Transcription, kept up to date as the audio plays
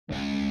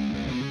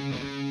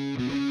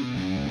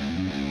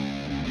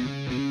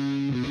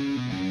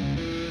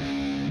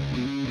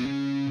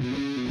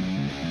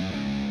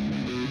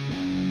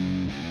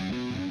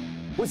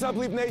What's up,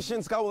 Leaf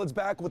Nation? Scott Willats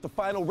back with the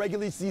final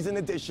regular season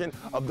edition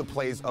of the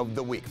Plays of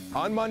the Week.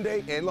 On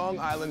Monday in Long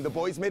Island, the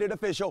boys made it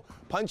official,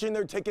 punching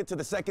their ticket to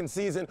the second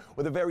season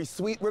with a very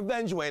sweet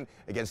revenge win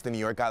against the New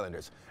York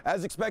Islanders.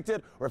 As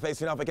expected, we're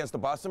facing off against the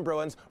Boston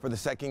Bruins for the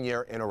second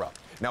year in a row.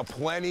 Now,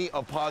 plenty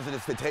of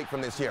positives to take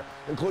from this year,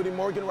 including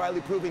Morgan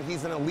Rielly proving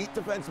he's an elite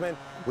defenseman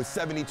with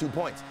 72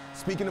 points.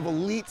 Speaking of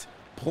elite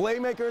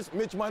playmakers,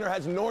 Mitch Marner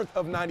has north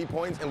of 90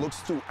 points and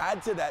looks to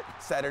add to that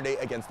Saturday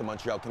against the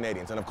Montreal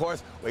Canadiens. And of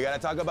course, we got to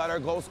talk about our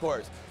goal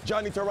scorers.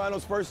 Johnny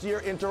Toronto's first year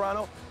in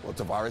Toronto, well,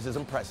 Tavares is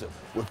impressive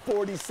with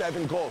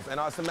 47 goals. And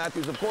Austin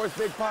Matthews, of course,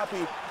 Big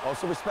Papi,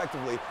 also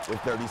respectively with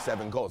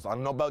 37 goals. I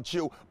don't know about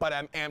you, but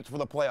I'm amped for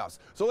the playoffs.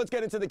 So let's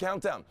get into the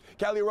countdown.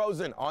 Calle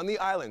Rosen on the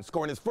island,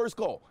 scoring his first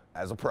goal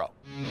as a pro.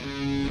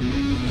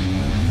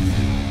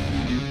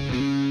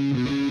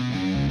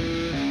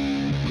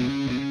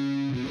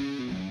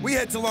 We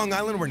head to Long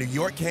Island where New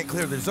York can't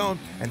clear their zone,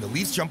 and the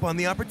Leafs jump on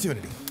the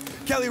opportunity.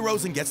 Calle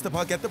Rosen gets the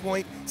puck at the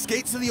point,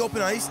 skates to the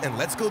open ice, and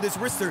lets go this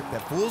wrister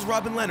that fools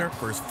Robin Lehner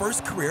for his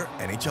first career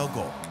NHL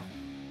goal.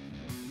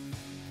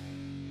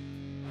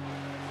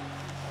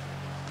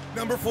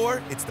 Number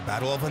 4, it's the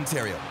Battle of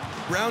Ontario.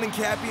 Brown and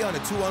Cappy on a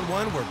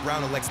 2-on-1 where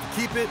Brown elects to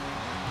keep it.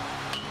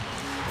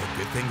 A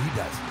good thing he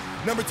does.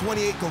 Number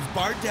 28 goes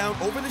barred down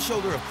over the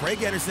shoulder of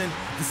Craig Anderson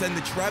to send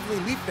the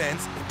traveling Leaf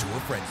fans into a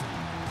frenzy.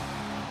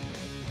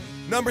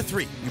 Number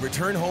 3, we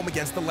return home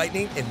against the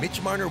Lightning, and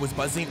Mitch Marner was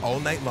buzzing all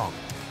night long.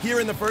 Here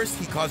in the first,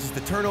 he causes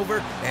the turnover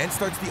and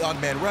starts the odd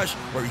man rush,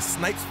 where he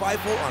snipes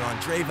 5-hole on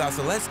Andrei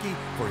Vasilevsky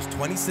for his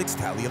 26th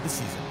tally of the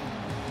season.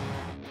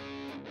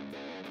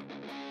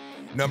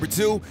 Number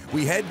 2,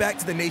 we head back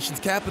to the nation's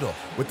capital.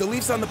 With the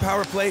Leafs on the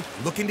power play,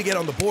 looking to get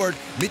on the board,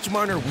 Mitch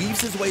Marner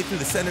weaves his way through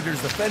the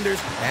Senators'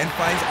 defenders and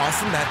finds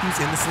Austin Matthews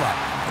in the slot.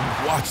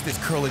 And watch this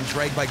curl and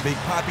drag by Big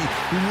Papi,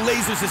 who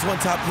lasers this one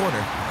top corner.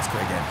 That's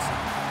Craig Anderson.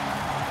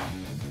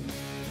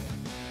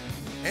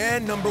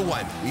 And number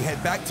 1, we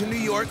head back to New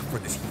York for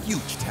this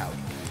huge tally.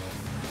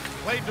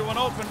 Played to an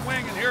open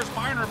wing, and here's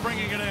Marner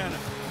bringing it in.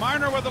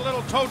 Marner with a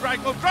little toe drag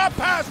move, drop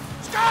pass,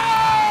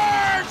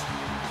 scores!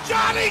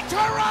 Johnny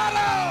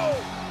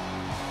Toronto!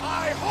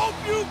 I hope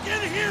you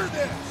can hear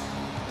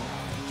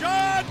this.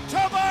 John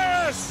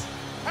Tavares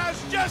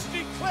has just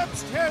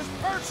eclipsed his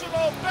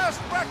personal best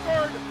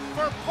record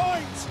for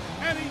points,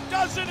 and he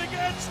does it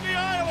against the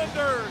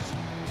Islanders.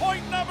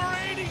 Point number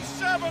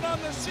 87 on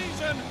the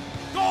season.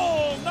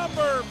 Goal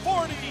number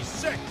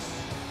 46.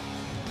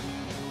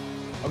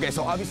 Okay,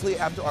 so obviously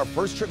after our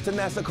first trip to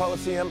Nassau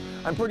Coliseum,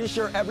 I'm pretty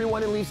sure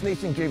everyone in Leafs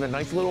Nation gave a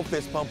nice little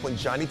fist pump when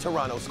Johnny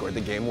Toronto scored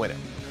the game winner.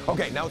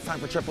 Okay, now it's time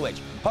for Triple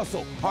H.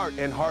 Hustle, heart,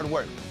 and hard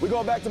work. We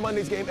go back to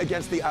Monday's game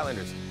against the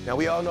Islanders. Now,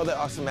 we all know that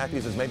Austin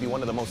Matthews is maybe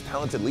one of the most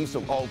talented Leafs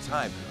of all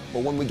time,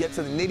 but when we get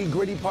to the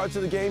nitty-gritty parts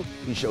of the game,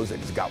 he shows that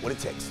he's got what it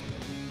takes.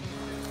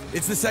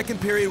 It's the second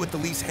period with the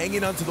Leafs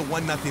hanging on to the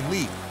 1-0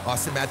 lead.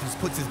 Austin Matthews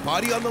puts his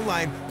body on the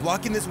line,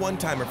 blocking this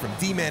one-timer from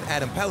D-man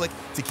Adam Pelech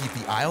to keep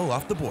the Isle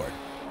off the board.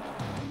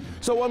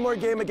 So one more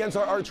game against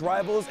our arch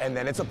rivals, and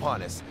then it's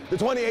upon us. The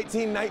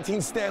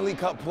 2018-19 Stanley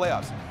Cup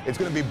playoffs. It's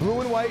going to be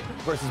blue and white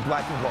versus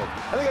black and gold.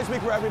 I think I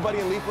speak for everybody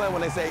in Leafland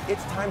when I say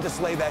it's time to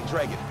slay that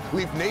dragon.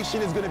 Leaf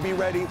Nation is going to be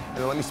ready,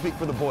 and let me speak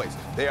for the boys.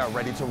 They are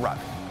ready to rock.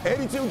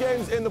 82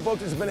 games in the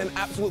books. It's been an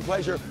absolute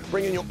pleasure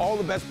bringing you all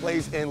the best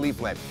plays in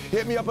Leafland.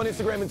 Hit me up on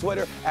Instagram and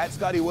Twitter at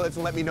Scotty Willats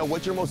and let me know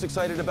what you're most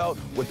excited about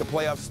with the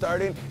playoffs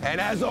starting. And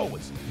as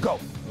always,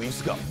 go,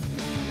 Leafs go.